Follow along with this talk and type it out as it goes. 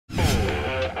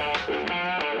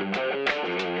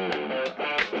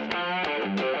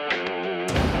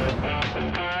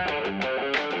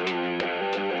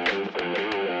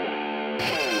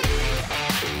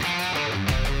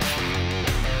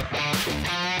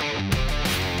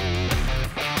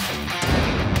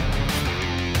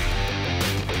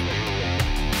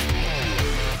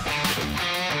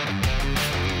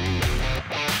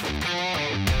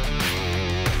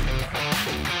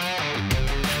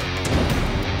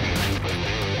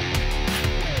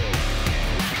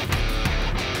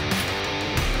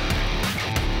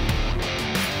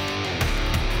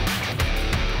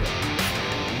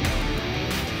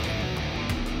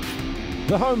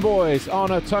The homeboys,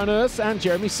 Arnaud Tonus and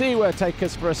Jeremy Seewer, take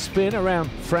us for a spin around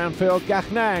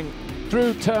Frownfield-Gachnang.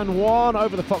 Through turn 1,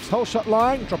 over the Fox hole shot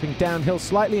line, dropping downhill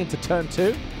slightly into turn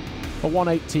 2. A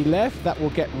 180 left, that will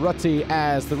get rutty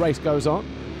as the race goes on.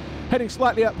 Heading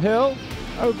slightly uphill,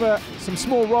 over some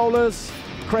small rollers,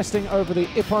 cresting over the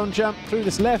Ippon jump through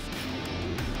this left.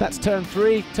 That's turn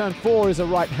 3. Turn 4 is a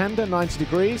right-hander, 90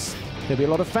 degrees. There'll be a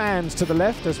lot of fans to the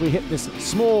left as we hit this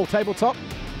small tabletop,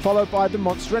 followed by the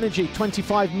Monster Energy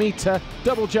 25-meter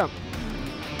double jump.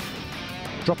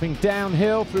 Dropping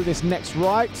downhill through this next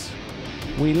right,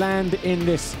 we land in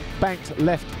this banked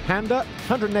left-hander,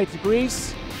 180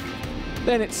 degrees.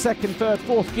 Then it's second, third,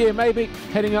 fourth gear maybe,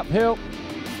 heading uphill.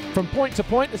 From point to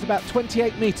point, it's about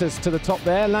 28 meters to the top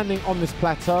there, landing on this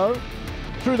plateau.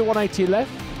 Through the 180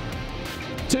 left.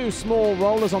 2 small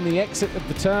rollers on the exit of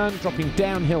the turn, dropping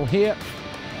downhill here.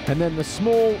 And then the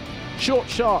small, short,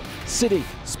 sharp city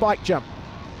spike jump.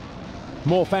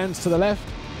 More fans to the left.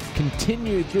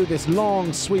 Continue through this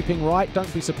long, sweeping right.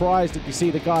 Don't be surprised if you see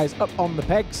the guys up on the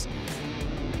pegs,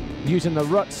 using the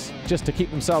ruts just to keep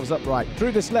themselves upright.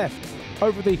 Through this left,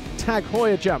 over the Tag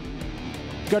Heuer jump.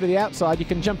 Go to the outside, you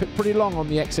can jump it pretty long on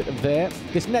the exit of there.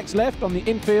 This next left on the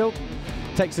infield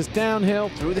takes us downhill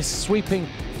through this sweeping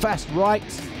fast right,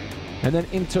 and then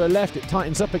into a left. It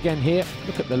tightens up again here.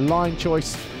 Look at the line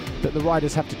choice that the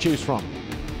riders have to choose from.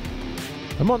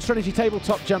 A Monster Energy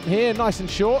tabletop jump here, nice and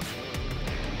short.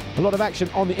 A lot of action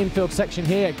on the infield section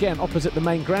here, again opposite the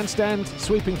main grandstand,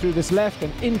 sweeping through this left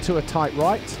and into a tight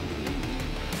right.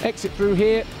 Exit through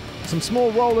here, some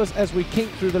small rollers as we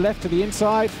kink through the left to the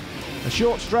inside, a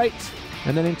short straight,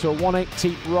 and then into a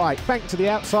 180 right, bank to the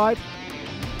outside.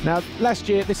 Now, last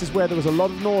year, this is where there was a lot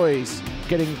of noise,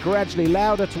 getting gradually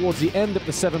louder towards the end of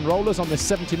the 7 rollers on this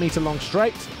 70-meter long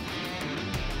straight.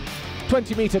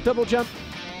 20-meter double jump,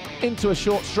 into a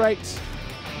short straight,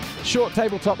 short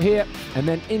tabletop here, and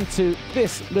then into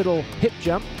this little hip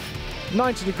jump.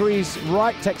 90 degrees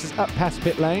right takes us up past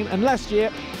pit lane, and last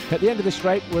year, at the end of the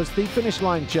straight was the finish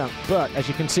line jump, but as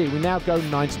you can see, we now go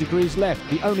 90 degrees left,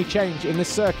 the only change in this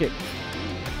circuit.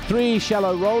 3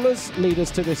 shallow rollers lead us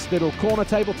to this little corner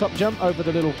tabletop jump over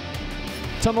the little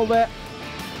tunnel there.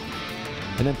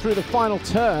 And then through the final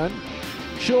turn,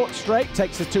 short straight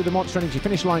takes us to the Monster Energy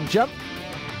finish line jump.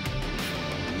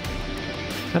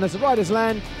 And as the riders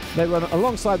land, they run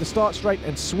alongside the start straight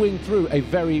and swing through a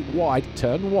very wide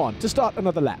turn 1 to start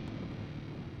another lap.